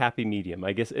where's the happy medium?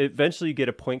 I guess eventually you get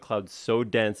a point cloud so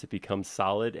dense it becomes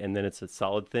solid, and then it's a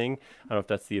solid thing. I don't know if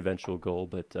that's the eventual goal,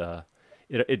 but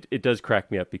it does crack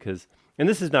me up because, and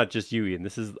this is not just you, Ian.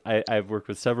 This is I've worked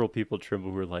with several people at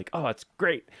Trimble who are like, oh, it's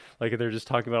great. Like they're just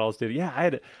talking about all this data. Yeah,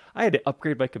 I had to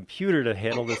upgrade my computer to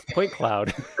handle this point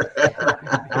cloud.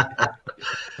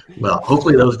 Well,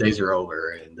 hopefully those days are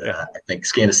over, and I think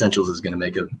Scan Essentials is going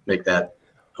to make that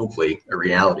hopefully a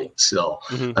reality. So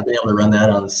I've been able to run that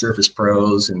on Surface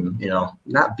Pros and,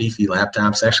 not beefy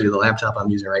laptops. Actually, the laptop I'm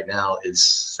using right now is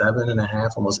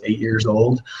 7.5, almost 8 years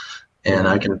old. And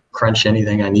I can crunch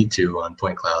anything I need to on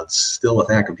point clouds, still with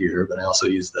that computer, but I also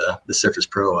use the Surface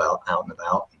Pro out and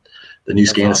about. The new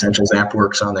Scan Essentials app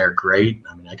works on there great.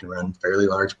 I mean, I can run fairly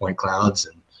large point clouds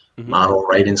and model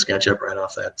right in SketchUp right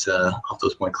off off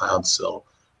those point clouds. So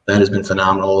that has been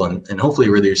phenomenal, and hopefully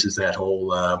reduces that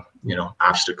whole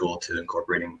obstacle to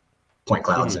incorporating point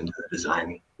clouds into the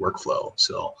design workflow.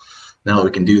 So now that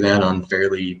we can do that on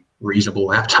fairly reasonable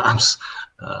laptops,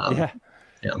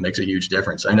 it makes a huge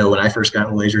difference. I know when I first got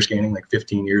into laser scanning like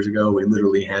 15 years ago, we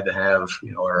literally had to have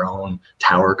our own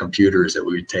tower computers that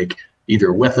we would take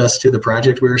either with us to the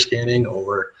project we were scanning,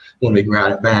 or when we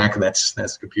brought it back, that's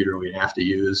the computer we'd have to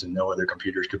use, and no other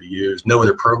computers could be used. No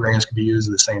other programs could be used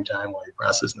at the same time while you're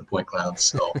processing the point clouds.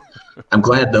 So I'm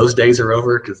glad those days are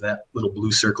over, because that little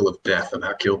blue circle of death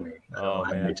about killed me. I don't know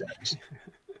how many times.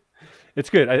 It's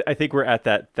good. I think we're at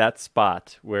that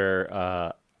spot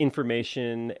where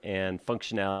information and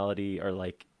functionality are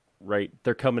like, right,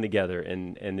 they're coming together,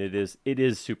 and it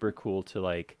is super cool to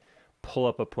like pull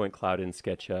up a point cloud in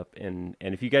SketchUp, and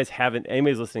if you guys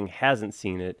anybody's listening hasn't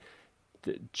seen it,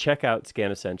 check out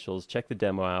Scan Essentials, check the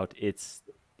demo out. It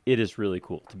is really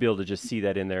cool to be able to just see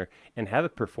that in there and have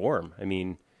it perform. I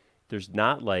mean, there's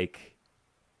not like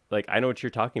I know what you're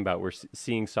talking about. We're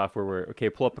seeing software where, okay,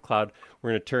 pull up a cloud,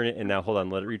 we're going to turn it, and now hold on,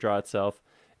 let it redraw itself,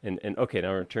 and okay, now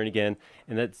we're going to turn again,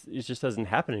 and it just doesn't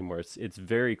happen anymore. It's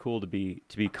very cool to be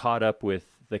caught up with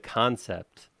the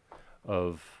concept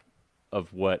of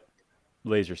what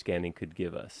laser scanning could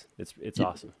give us. It's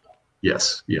awesome.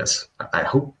 Yes. I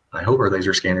hope our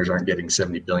laser scanners aren't getting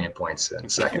 70 billion points in a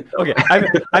second. Okay,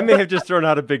 I may have just thrown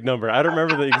out a big number. I don't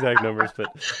remember the exact numbers,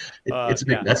 but it's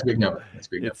big. That's a big number. That's a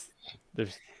big number.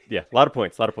 There's a lot of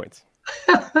points.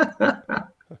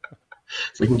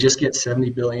 If we can just get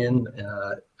 70 billion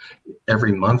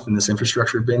every month in this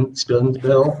infrastructure spend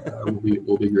bill,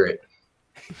 we'll be great.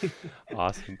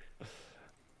 Awesome.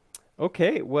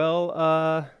 Okay,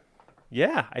 well,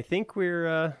 yeah, I think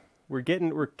we're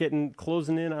getting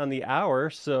closing in on the hour.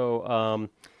 So,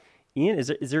 Ian,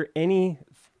 is there any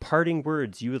parting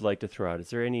words you would like to throw out? Is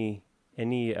there any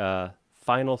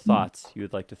final thoughts you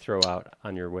would like to throw out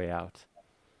on your way out?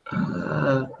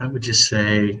 I would just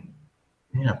say,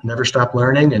 never stop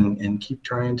learning, and keep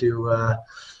trying to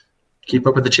keep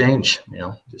up with the change.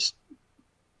 Just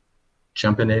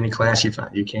jump into any class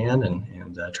you can,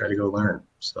 and try to go learn.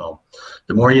 So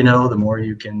the more you know, the more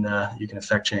you can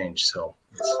affect change. So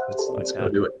let's go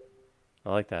do it.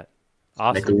 I like that.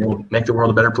 Awesome. Make the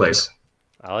world a better place.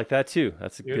 I like that too.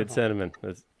 That's a good sentiment.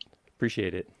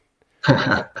 Appreciate it.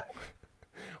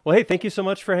 Well, hey, thank you so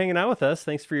much for hanging out with us.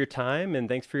 Thanks for your time, and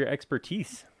thanks for your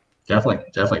expertise. Definitely.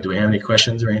 Do we have any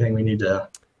questions or anything we need to?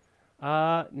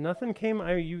 Nothing came.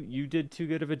 You did too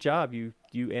good of a job. You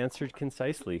answered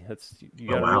concisely. You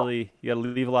got to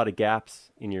leave a lot of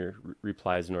gaps in your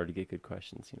replies in order to get good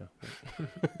questions.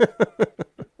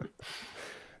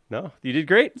 No, you did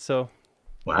great. So,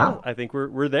 wow, I think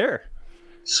we're there.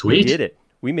 Sweet, we did it.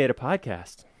 We made a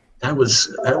podcast. That was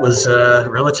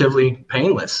relatively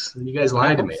painless. You guys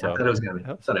lied to me. So. I thought it was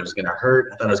gonna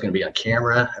hurt. I thought I was gonna be on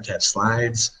camera. I have to have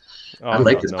slides. I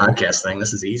like this podcast thing.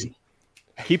 This is easy.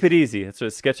 Keep it easy. That's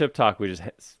what SketchUp Talk. We just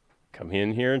come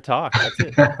in here and talk. That's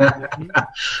it.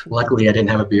 Luckily, I didn't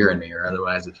have a beer in me, or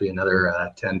otherwise it'd be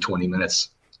another 10, 20 minutes.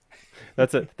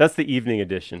 That's the evening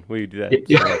edition. We do that.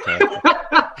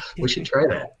 We should try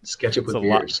that. SketchUp with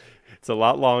beers. It's a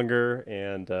lot longer,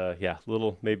 and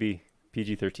little maybe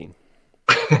PG-13.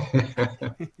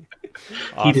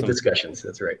 Awesome. Heated discussions.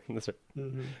 That's right.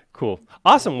 Mm-hmm. Cool.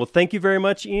 Awesome. Well, thank you very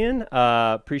much, Ian.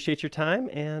 Appreciate your time,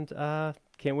 and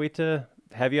can't wait to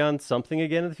have you on something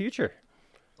again in the future.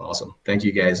 Awesome. Thank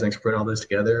you, guys. Thanks for putting all this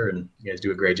together, and you guys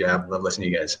do a great job. Love listening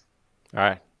to you guys. All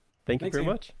right. Thanks, you very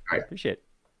much. All right. Appreciate it.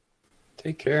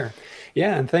 Take care.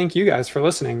 Yeah, and thank you guys for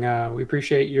listening. We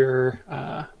appreciate your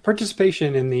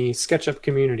participation in the SketchUp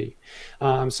community.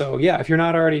 So yeah, if you're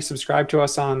not already subscribed to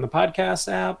us on the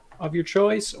podcast app of your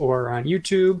choice or on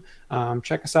YouTube,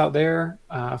 check us out there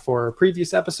for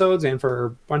previous episodes and for a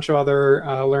bunch of other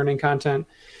learning content.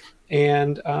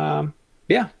 And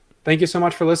Thank you so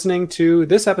much for listening to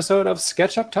this episode of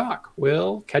SketchUp Talk.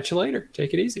 We'll catch you later.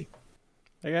 Take it easy.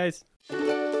 Hey, guys.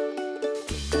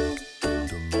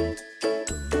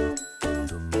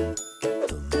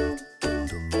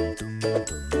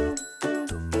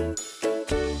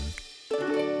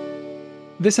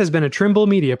 This has been a Trimble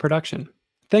Media production.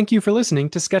 Thank you for listening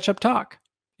to SketchUp Talk.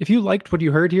 If you liked what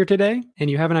you heard here today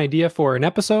and you have an idea for an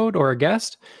episode or a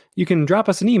guest, you can drop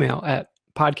us an email at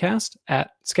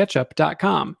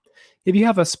podcast@sketchup.com. If you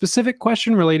have a specific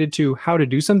question related to how to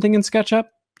do something in SketchUp,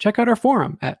 check out our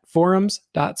forum at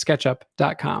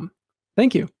forums.sketchup.com.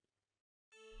 Thank you.